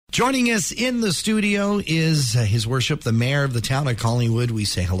Joining us in the studio is His Worship, the Mayor of the town of Collingwood. We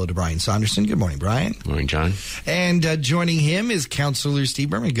say hello to Brian Saunderson. Good morning, Brian. Good morning, John. And joining him is Councillor Steve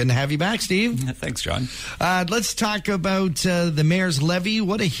Berman. Good to have you back, Steve. Thanks, John. Let's talk about the Mayor's levy.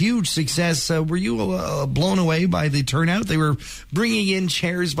 What a huge success. Were you blown away by the turnout? They were bringing in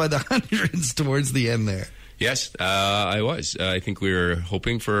chairs by the hundreds towards the end there. Yes, I was. I think we were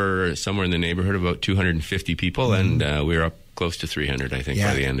hoping for somewhere in the neighborhood of about 250 people, and we were up close to 300, I think,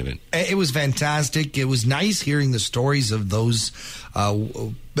 by the end of it. It was fantastic. It was nice hearing the stories of those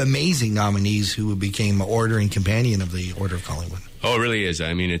amazing nominees who became Order and Companion of the Order of Collingwood. Oh, it really is.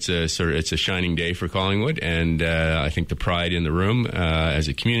 I mean, it's a shining day for Collingwood, and I think the pride in the room as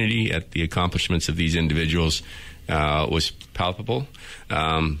a community at the accomplishments of these individuals was palpable.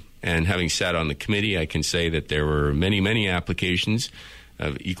 And having sat on the committee, I can say that there were many, many applications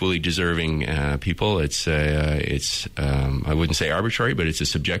of equally deserving people. It's I wouldn't say arbitrary, but it's a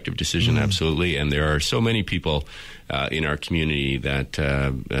subjective decision, absolutely. And there are so many people in our community that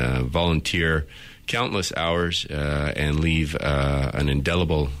volunteer countless hours and leave an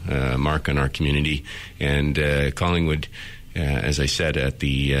indelible mark on our community. And Collingwood, as I said at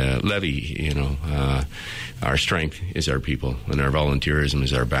the levy, our strength is our people, and our volunteerism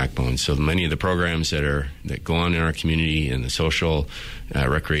is our backbone. So many of the programs that go on in our community, and the social,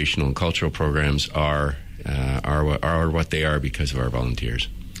 recreational, and cultural programs are what they are because of our volunteers.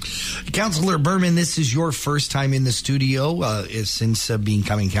 Councillor Berman, this is your first time in the studio since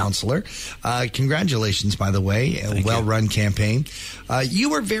becoming councillor. Congratulations, by the way. A well-run campaign. You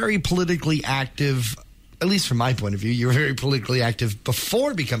were very politically active. At least from my point of view, you were very politically active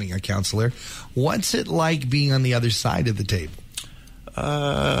before becoming a councillor. What's it like being on the other side of the table?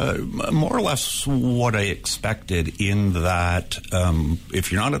 More or less what I expected, in that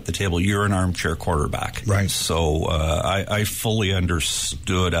if you're not at the table, you're an armchair quarterback. Right. So I fully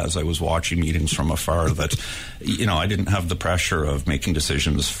understood as I was watching meetings from afar that, I didn't have the pressure of making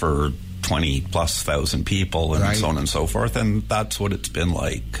decisions for 20,000+ people and so on and so forth. And that's what it's been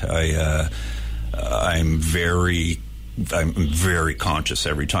like. I'm very conscious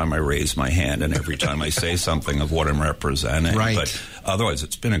every time I raise my hand and every time I say something of what I'm representing. Right. But otherwise,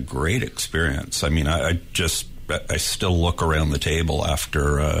 it's been a great experience. I mean, I still look around the table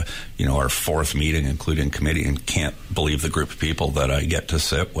after our fourth meeting, including committee, and can't believe the group of people that I get to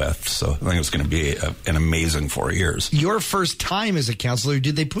sit with. So I think it's going to be an amazing 4 years. Your first time as a councillor,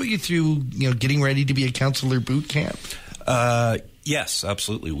 did they put you through getting ready to be a councillor boot camp? Yes,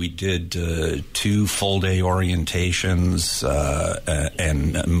 absolutely. We did 2 full-day orientations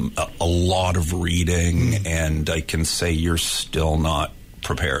and a lot of reading, and I can say you're still not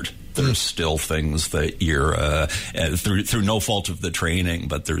prepared. There's still things that you're through no fault of the training,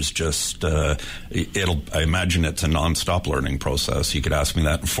 but there's just I imagine it's a non-stop learning process. You could ask me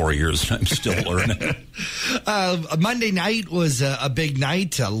that in 4 years, and I'm still learning. Monday night was a big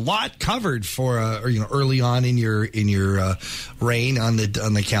night. A lot covered for early on in your reign on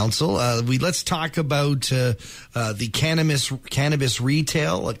the council. Let's talk about the cannabis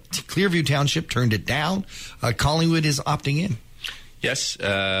retail. Clearview Township turned it down. Collingwood is opting in. Yes,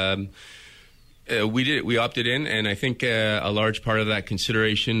 we did. We opted in, and I think a large part of that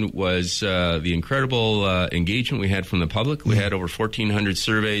consideration was the incredible engagement we had from the public. We had over 1,400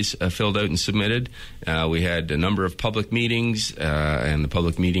 surveys filled out and submitted. We had a number of public meetings, and the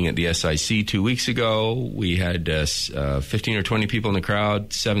public meeting at the SIC 2 weeks ago. We had 15 or 20 people in the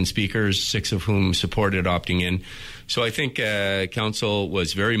crowd, 7 speakers, 6 of whom supported opting in. So I think council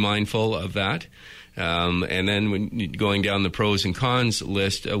was very mindful of that. And then when going down the pros and cons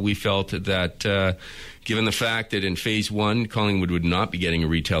list, we felt that given the fact that in Phase 1, Collingwood would not be getting a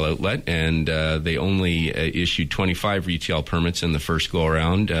retail outlet, and they only issued 25 retail permits in the first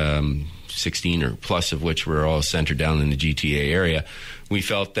go-around, 16 or plus of which were all centered down in the GTA area, we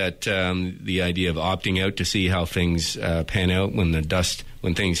felt that the idea of opting out to see how things pan out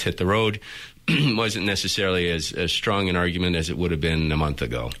when things hit the road wasn't necessarily as strong an argument as it would have been a month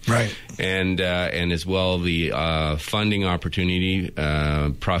ago. Right. And as well, the funding opportunity,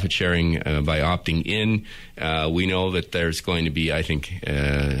 profit sharing by opting in, we know that there's going to be, I think,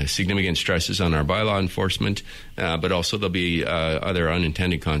 significant stresses on our bylaw enforcement, but also there'll be other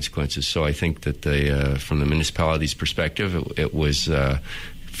unintended consequences. So I think that from the municipality's perspective, it was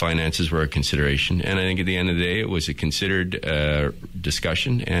finances were a consideration, and I think at the end of the day, it was a considered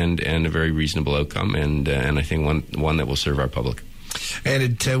discussion and a very reasonable outcome, and I think one that will serve our public. And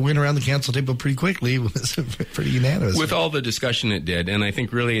it went around the council table pretty quickly. It was pretty unanimous. With all the discussion it did. And I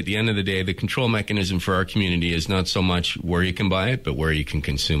think really at the end of the day, the control mechanism for our community is not so much where you can buy it, but where you can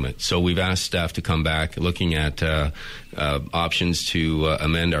consume it. So we've asked staff to come back looking at options to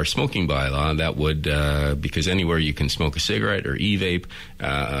amend our smoking bylaw. That would, because anywhere you can smoke a cigarette or e-vape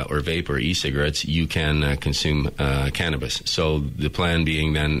or vape or e-cigarettes, you can consume cannabis. So the plan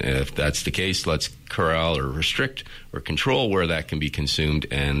being then, if that's the case, let's corral or restrict or control where that can be consumed,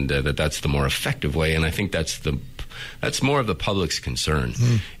 and that's the more effective way. And I think that's more of the public's concern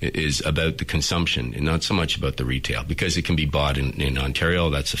is about the consumption and not so much about the retail, because it can be bought in Ontario.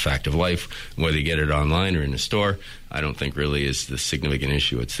 That's a fact of life. Whether you get it online or in a store, I don't think really is the significant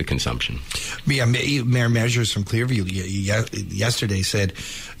issue. It's the consumption. Yeah, Mayor Measures from Clearview yesterday said,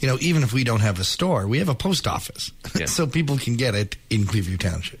 even if we don't have a store, we have a post office. Yeah. So people can get it in Clearview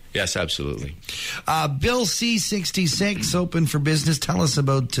Township. Yes, absolutely. Bill C-66, open for business. Tell us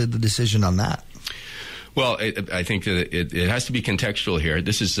about the decision on that. Well, I think that it has to be contextual here.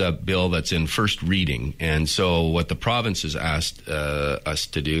 This is a bill that's in first reading, and so what the province has asked us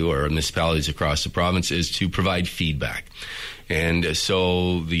to do, or municipalities across the province, is to provide feedback. And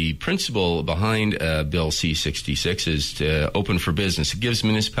so the principle behind Bill C-66 is to open for business. It gives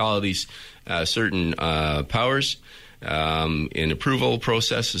municipalities certain powers in approval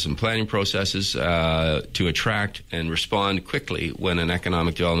processes and planning processes to attract and respond quickly when an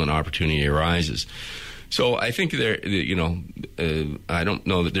economic development opportunity arises. So I think I don't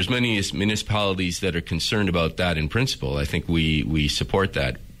know that there's many municipalities that are concerned about that in principle. I think we support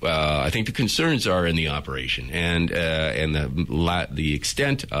that. I think the concerns are in the operation and the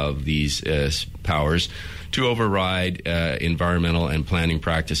extent of these powers to override environmental and planning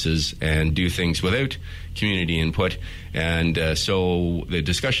practices and do things without community input. And so the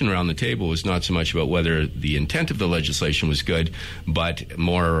discussion around the table was not so much about whether the intent of the legislation was good, but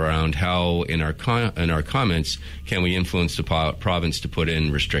more around how in our comments can we influence the province to put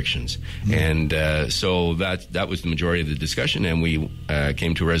in restrictions. And so that was the majority of the discussion, and we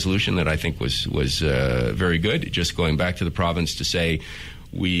came to a resolution that I think was very good, just going back to the province to say,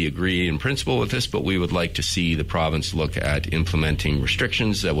 we agree in principle with this, but we would like to see the province look at implementing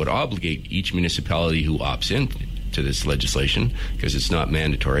restrictions that would obligate each municipality who opts in to this legislation, because it's not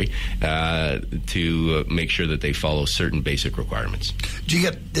mandatory, to make sure that they follow certain basic requirements. Do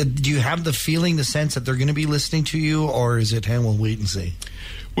you have the feeling, the sense that they're going to be listening to you, or is it, we'll wait and see?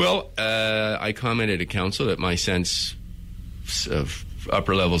 Well, I commented at council that my sense of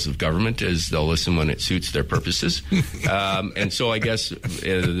upper levels of government is they'll listen when it suits their purposes. And so I guess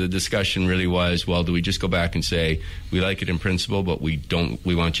the discussion really was, well, do we just go back and say we like it in principle, but we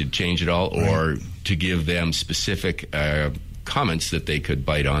want you to change it all, or to give them specific comments that they could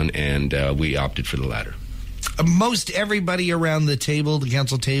bite on, and we opted for the latter. Most everybody around the table, the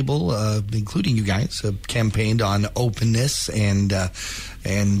council table, including you guys, campaigned on openness and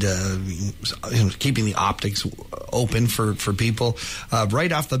keeping the optics open for people.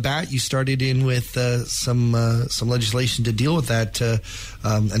 Right off the bat, you started in with some legislation to deal with that,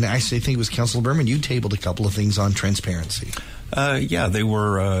 and actually, I think it was Councillor Berman. You tabled a couple of things on transparency. Yeah, they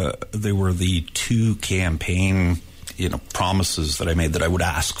were the two campaign promises that I made that I would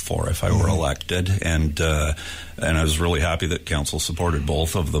ask for if I were elected, and I was really happy that council supported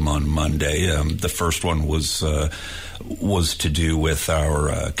both of them on Monday. The first one was to do with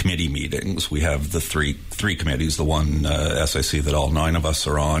our committee meetings. We have the three committees, the one SIC that all 9 of us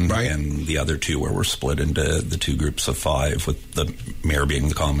are on, and the other 2 where we're split into the 2 groups of 5, with the mayor being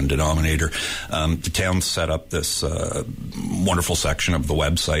the common denominator. The town set up this wonderful section of the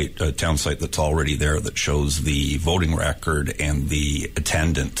website, a town site that's already there, that shows the voting record and the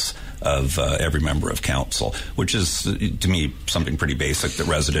attendance of every member of council, which is, to me, something pretty basic that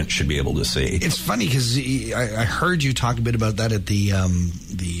residents should be able to see. It's funny because I heard you talk a bit about that at the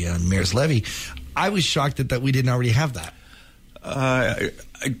mayor's levy. I was shocked that we didn't already have that. I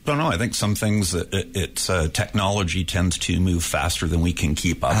don't know. I think some things, it's technology tends to move faster than we can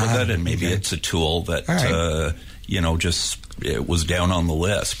keep up with it, and maybe it's a tool that it was down on the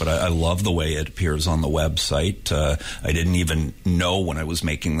list, but I love the way it appears on the website. I didn't even know when I was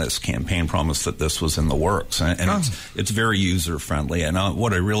making this campaign promise that this was in the works, and it's very user friendly. And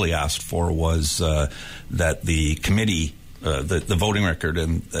what I really asked for was that the committee, the voting record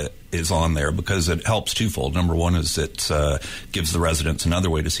and is on there because it helps twofold. Number one is it gives the residents another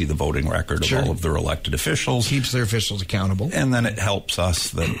way to see the voting record of all of their elected officials. Keeps their officials accountable. And then it helps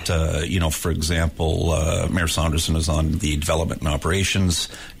us that, for example, Mayor Saunderson is on the Development and Operations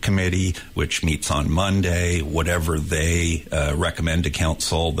Committee, which meets on Monday. Whatever they recommend to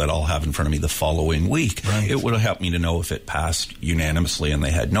council that I'll have in front of me the following week. Right. It would help me to know if it passed unanimously and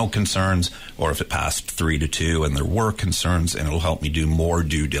they had no concerns, or if it passed 3-2 and there were concerns, and it'll help me do more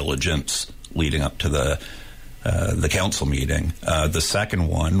due diligence leading up to the council meeting. The second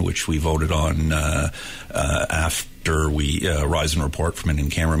one, which we voted on after we rise and report from an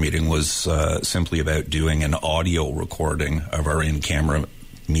in-camera meeting, was simply about doing an audio recording of our in-camera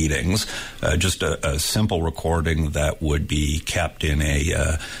meetings, just a simple recording that would be kept in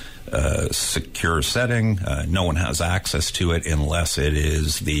a secure setting. No one has access to it unless it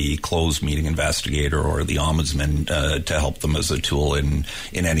is the closed meeting investigator or the ombudsman to help them as a tool in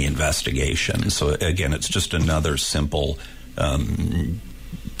any investigation. So again, it's just another simple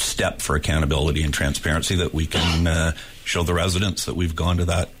step for accountability and transparency that we can show the residents that we've gone to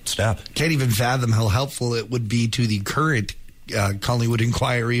that step. Can't even fathom how helpful it would be to the current Collingwood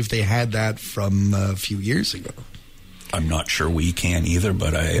inquiry if they had that from a few years ago. I'm not sure we can either,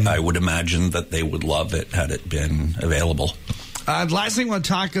 but I would imagine that they would love it had it been available. The last thing I want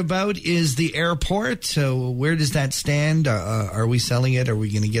to talk about is the airport. So where does that stand? Are we selling it? Are we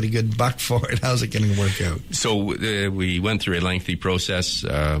going to get a good buck for it? How's it going to work out? So we went through a lengthy process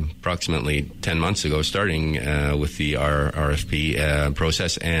approximately 10 months ago, starting with the RFP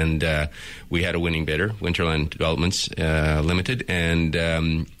process, and we had a winning bidder, Winterland Developments Limited,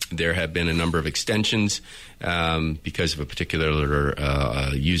 and there have been a number of extensions because of a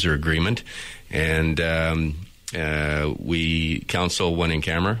particular user agreement, and council went in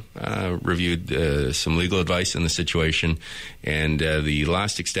camera, reviewed some legal advice in the situation, and the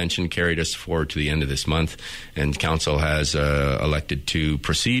last extension carried us forward to the end of this month, and council has elected to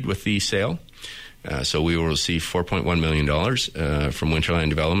proceed with the sale. So we will receive $4.1 million from Winterland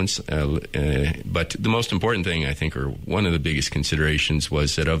Developments. But the most important thing, I think, or one of the biggest considerations,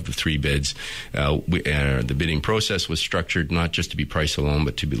 was that of the three bids, the bidding process was structured not just to be price alone,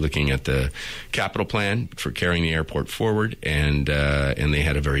 but to be looking at the capital plan for carrying the airport forward. And they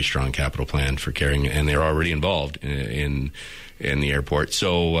had a very strong capital plan for carrying, and they're already involved in the airport.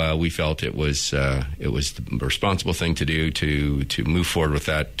 So we felt it was the responsible thing to do to move forward with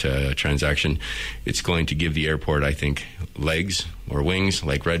that transaction. It's going to give the airport, I think, legs or wings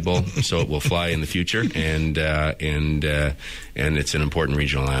like Red Bull, so it will fly in the future, and it's an important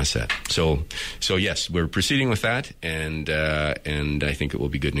regional asset. So yes, we're proceeding with that, and I think it will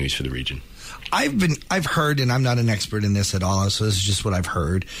be good news for the region. I've heard, and I'm not an expert in this at all, so this is just what I've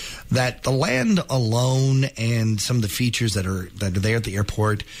heard, that the land alone and some of the features that are there at the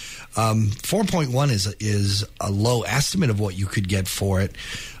airport, 4.1 is a low estimate of what you could get for it.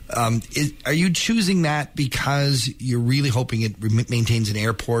 Are you choosing that because you're really hoping it maintains an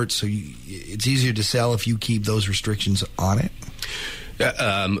airport, so it's easier to sell if you keep those restrictions on it?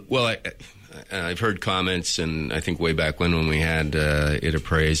 Well, I've heard comments, and I think way back when we had it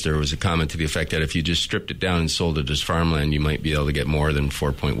appraised, there was a comment to the effect that if you just stripped it down and sold it as farmland, you might be able to get more than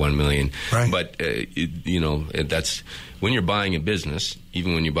 $4.1 million. Right. But that's when you're buying a business.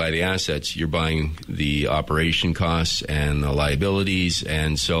 Even when you buy the assets, you're buying the operation costs and the liabilities,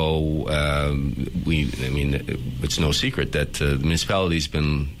 and so it's no secret that the municipality's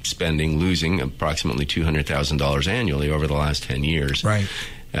been losing approximately $200,000 annually over the last 10 years. Right.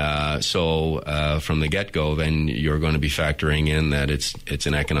 So from the get-go, then you're going to be factoring in that it's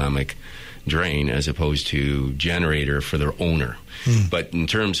an economic drain as opposed to generator for their owner. But in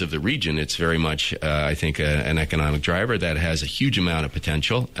terms of the region, it's very much, I think, an economic driver that has a huge amount of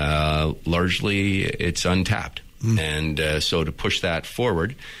potential. Largely, it's untapped. And so to push that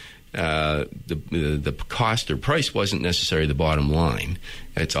forward, the cost or price wasn't necessarily the bottom line.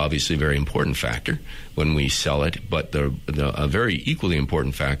 It's obviously a very important factor when we sell it, but a very equally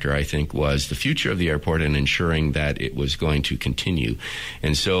important factor, I think, was the future of the airport and ensuring that it was going to continue.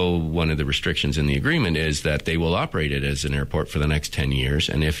 And so one of the restrictions in the agreement is that they will operate it as an airport for the next 10 years,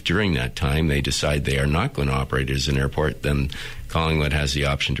 and if during that time they decide they are not going to operate it as an airport, then Collingwood has the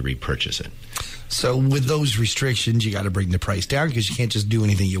option to repurchase it. So with those restrictions, you got to bring the price down because you can't just do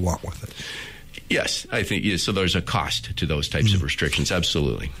anything you want with it. Yes, I think so. There's a cost to those types of restrictions.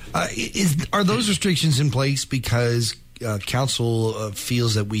 Absolutely. Are those restrictions in place because council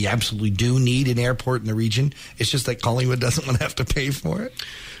feels that we absolutely do need an airport in the region? It's just that Collingwood doesn't want to have to pay for it.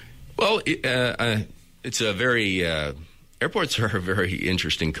 Well, it's a very airports are a very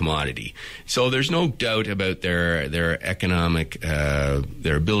interesting commodity. So there's no doubt about their economic,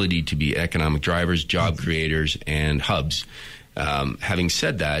 their ability to be economic drivers, job creators, and hubs. Having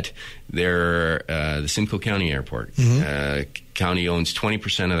said that, they're the Simcoe County Airport. County owns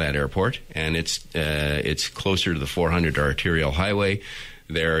 20% of that airport, and it's closer to the 400 arterial highway.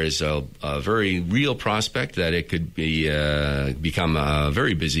 There is a very real prospect that it could become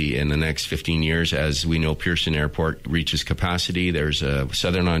very busy in the next 15 years. As we know, Pearson Airport reaches capacity. There's a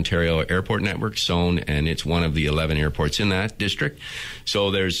Southern Ontario Airport Network zone, and it's one of the 11 airports in that district.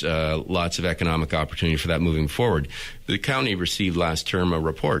 So there's lots of economic opportunity for that moving forward. The county received last term a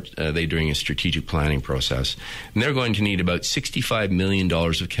report. They're doing a strategic planning process, and they're going to need about $65 million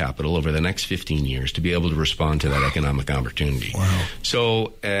of capital over the next 15 years to be able to respond to that economic opportunity. Wow.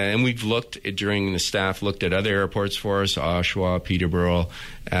 So, and we've looked during the staff looked at other airports for us, Oshawa, Peterborough,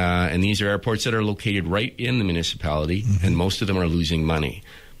 and these are airports that are located right in the municipality, and most of them are losing money.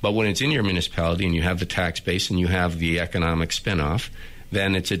 But when it's in your municipality and you have the tax base and you have the economic spin-off,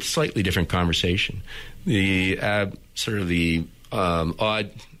 then it's a slightly different conversation. The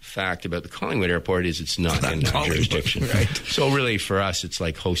odd fact about the Collingwood Airport is it's not in that jurisdiction. Right. So really for us, it's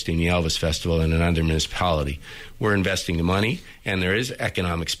like hosting the Elvis Festival in another municipality. We're investing the money, and there is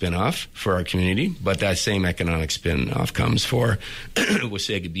economic spin-off for our community, but that same economic spin-off comes for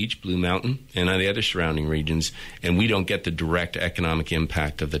Wasaga Beach, Blue Mountain, and the other surrounding regions, and we don't get the direct economic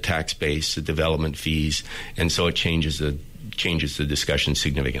impact of the tax base, the development fees, and so it changes the discussion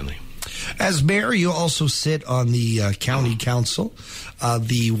significantly. As mayor, you also sit on the county council.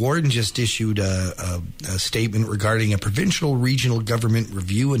 The warden just issued a statement regarding a provincial regional government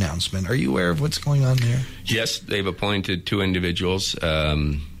review announcement. Are you aware of what's going on there? Yes, they've appointed 2 individuals. I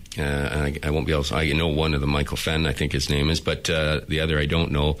won't be able to. I know one of them, Michael Fenn, I think his name is, but the other I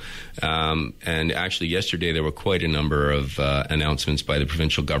don't know. And actually, yesterday there were quite a number of announcements by the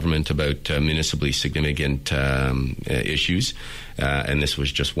provincial government about municipally significant issues, and this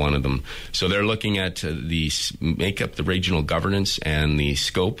was just one of them. So they're looking at the makeup, the regional governance, and the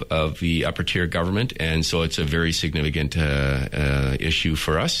scope of the upper tier government, and so it's a very significant issue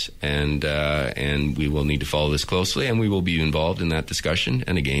for us, and we will need to follow this closely, and we will be involved in that discussion.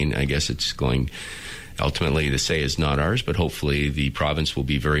 And again, I guess it's going ultimately the say is not ours, but hopefully the province will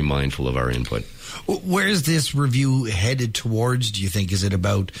be very mindful of our input. Where is this review headed towards, do you think? Is it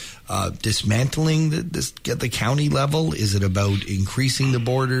about dismantling the county level? Is it about increasing the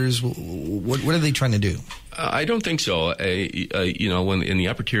borders? What are they trying to do? I don't think so. When in the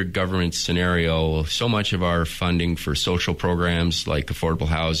upper tier government scenario, so much of our funding for social programs like affordable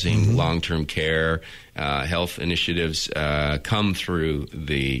housing, long-term care, health initiatives come through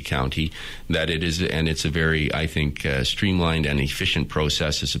the county. That it is, and it's a very, I think, streamlined and efficient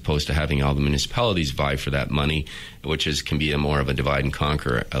process as opposed to having all the municipalities vie for that money, which can be more of a divide and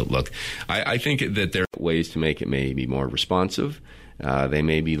conquer outlook. I think that there are ways to make it maybe more responsive. They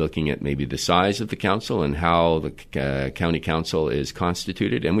may be looking at maybe the size of the council and how the county council is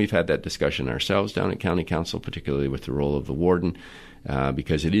constituted. And we've had that discussion ourselves down at county council, particularly with the role of the warden,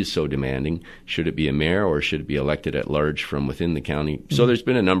 because it is so demanding. Should it be a mayor or should it be elected at large from within the county? So there's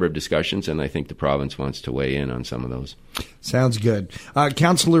been a number of discussions, and I think the province wants to weigh in on some of those. Sounds good.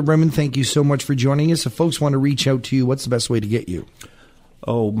 Councillor Berman, thank you so much for joining us. If folks want to reach out to you, what's the best way to get you?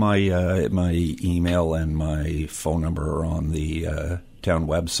 Oh, my email and my phone number are on the town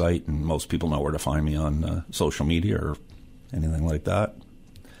website, and most people know where to find me on social media or anything like that.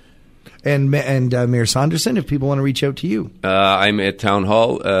 And Mayor Saunderson, if people want to reach out to you. I'm at Town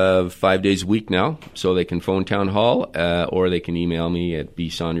Hall 5 days a week now, so they can phone Town Hall or they can email me at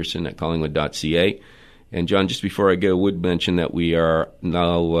bsaunderson@collingwood.ca. And John, just before I go, I would mention that we are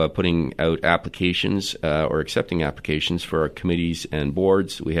now putting out applications or accepting applications for our committees and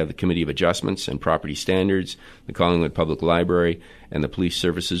boards. We have the Committee of Adjustments and Property Standards, the Collingwood Public Library, and the Police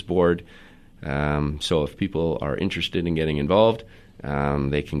Services Board. So if people are interested in getting involved,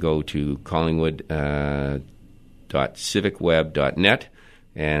 they can go to collingwood.civicweb.net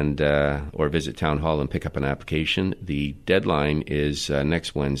and or visit Town Hall and pick up an application. The deadline is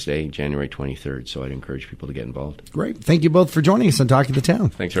next Wednesday, January 23rd, so I'd encourage people to get involved. Great. Thank you both for joining us on Talking the Town.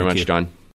 Thanks very much, John.